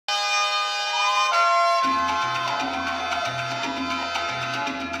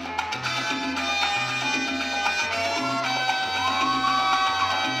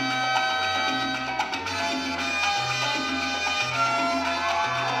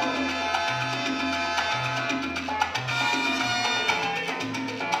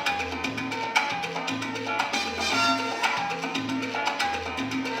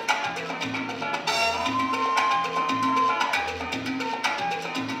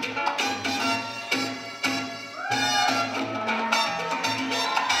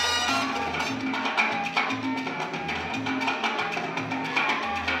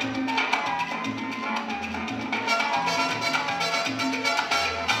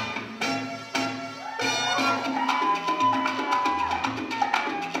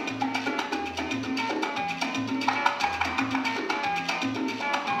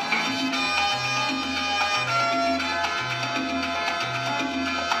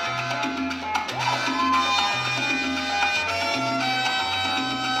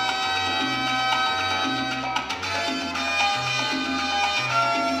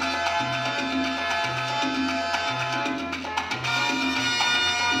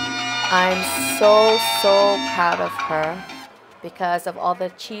I'm so, so proud of her because of all the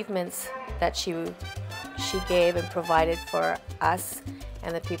achievements that she gave and provided for us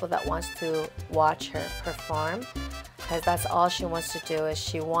and the people that wants to watch her perform. Because that's all she wants to do, is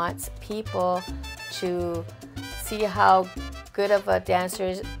she wants people to see how good of a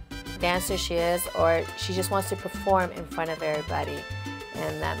dancer she is, or she just wants to perform in front of everybody.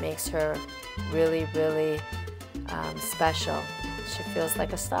 And that makes her really, really special. She feels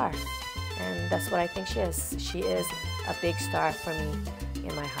like a star. And that's what I think she is. She is a big star for me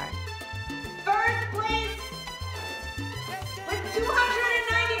in my heart. First place with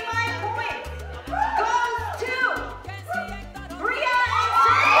 295 points goes to Bria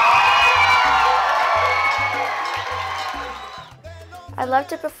and I love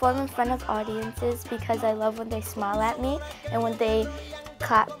to perform in front of audiences because I love when they smile at me and when they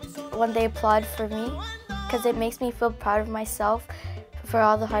clap, when they applaud for me, because it makes me feel proud of myself for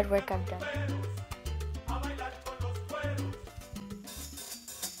all the hard work I've done.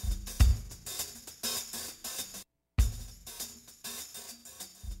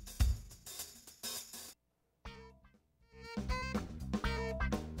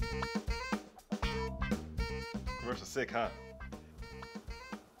 Commercial's sick, huh?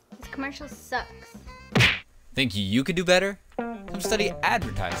 This commercial sucks. Think you could do better? Come study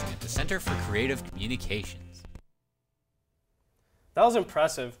advertising at the Center for Creative Communications. That was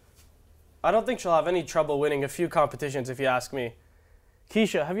impressive. I don't think she'll have any trouble winning a few competitions if you ask me.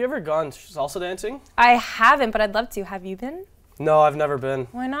 Keisha, have you ever gone salsa dancing? I haven't, but I'd love to. Have you been? No, I've never been.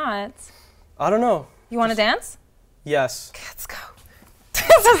 Why not? I don't know. You want to dance? Yes. Okay, let's go.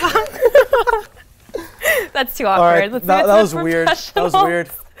 That's too awkward. All right, Let's that was weird. That was weird.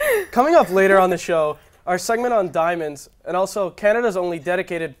 Coming up later on the show, our segment on diamonds, and also Canada's only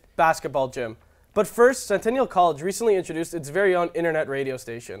dedicated basketball gym. But first, Centennial College recently introduced its very own internet radio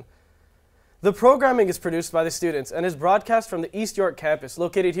station. The programming is produced by the students and is broadcast from the East York campus,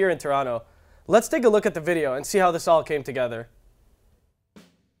 located here in Toronto. Let's take a look at the video and see how this all came together.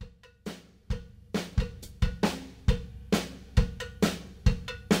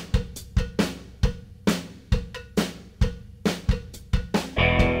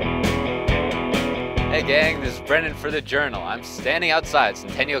 Hey gang, this is Brendan for the Journal. I'm standing outside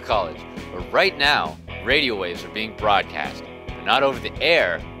Centennial College, where right now, radio waves are being broadcast. But not over the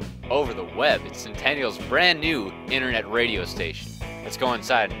air, over the web. It's Centennial's brand new internet radio station. Let's go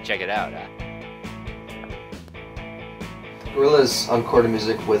inside and check it out. Gorilla's on Quarter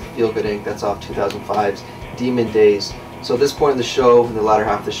Music with Feel Good Inc. That's off 2005's Demon Days. So at this point in the show, in the latter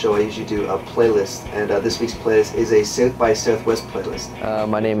half of the show, I usually do a playlist, and this week's playlist is a South by Southwest playlist.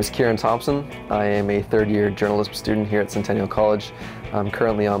 My name is Kieran Thompson. I am a third-year journalism student here at Centennial College. I'm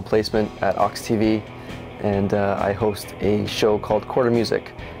currently on placement at Ox TV, and I host a show called Quarter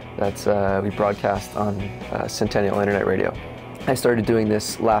Music that's we broadcast on Centennial Internet Radio. I started doing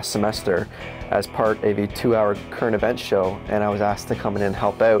this last semester as part of a 2-hour current events show, and I was asked to come in and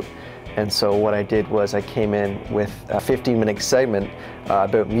help out. And so what I did was I came in with a 15-minute segment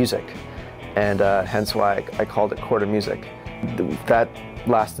about music, and hence why I called it Quarter Music. That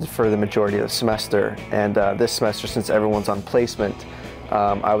lasted for the majority of the semester, and this semester, since everyone's on placement,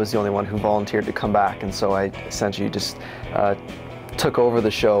 I was the only one who volunteered to come back, and so I essentially just took over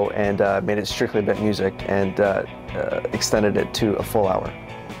the show and made it strictly about music and extended it to a full hour.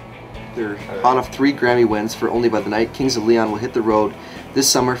 They're on of 3 Grammy wins for Only by the Night. Kings of Leon will hit the road this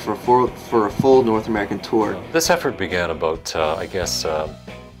summer for a full North American tour. This effort began about, I guess,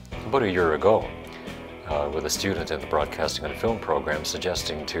 about a year ago with a student in the Broadcasting and Film program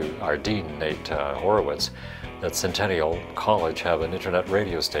suggesting to our dean, Nate Horowitz, that Centennial College have an internet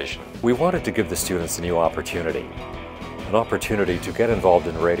radio station. We wanted to give the students a new opportunity, an opportunity to get involved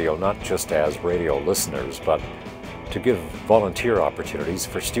in radio, not just as radio listeners, but to give volunteer opportunities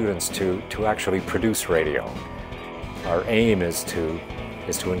for students to actually produce radio. Our aim is to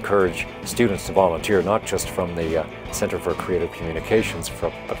encourage students to volunteer, not just from the Center for Creative Communications,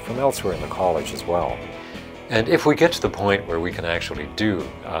 but from elsewhere in the college as well. And if we get to the point where we can actually do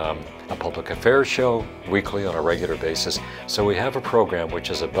a public affairs show weekly on a regular basis, so we have a program which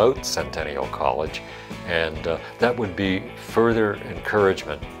is about Centennial College, and that would be further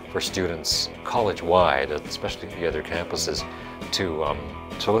encouragement for students college-wide, especially the other campuses,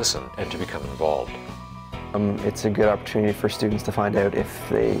 to listen and to become involved. It's a good opportunity for students to find out if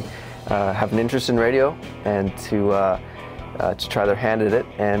they have an interest in radio and to try their hand at it.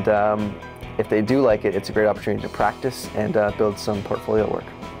 And if they do like it, it's a great opportunity to practice and build some portfolio work.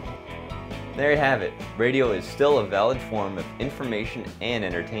 There you have it. Radio is still a valid form of information and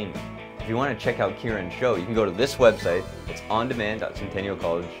entertainment. If you want to check out Kieran's show, you can go to this website. It's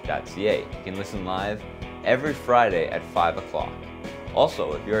ondemand.centennialcollege.ca. You can listen live every Friday at 5 o'clock.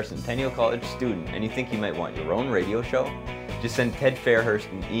 Also, if you're a Centennial College student and you think you might want your own radio show, just send Ted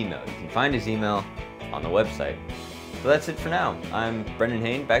Fairhurst an email. You can find his email on the website. So that's it for now. I'm Brendan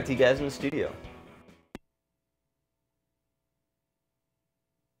Hain. Back to you guys in the studio.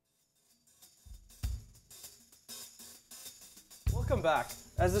 Welcome back.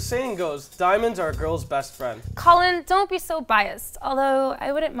 As the saying goes, diamonds are a girl's best friend. Colin, don't be so biased, although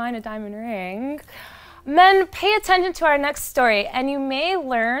I wouldn't mind a diamond ring. Men, pay attention to our next story, and you may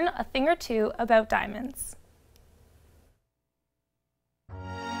learn a thing or two about diamonds.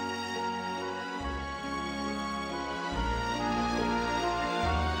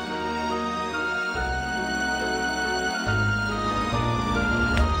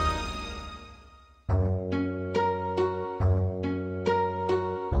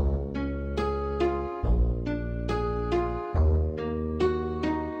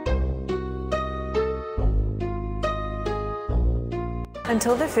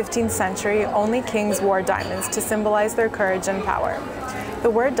 Until the 15th century, only kings wore diamonds to symbolize their courage and power. The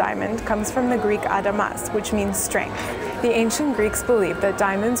word diamond comes from the Greek adamas, which means strength. The ancient Greeks believed that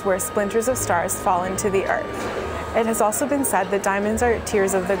diamonds were splinters of stars fallen to the earth. It has also been said that diamonds are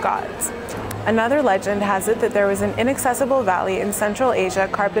tears of the gods. Another legend has it that there was an inaccessible valley in Central Asia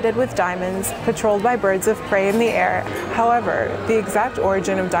carpeted with diamonds, patrolled by birds of prey in the air. However, the exact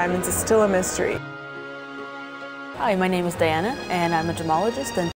origin of diamonds is still a mystery. Hi, my name is Diana, and I'm a gemologist and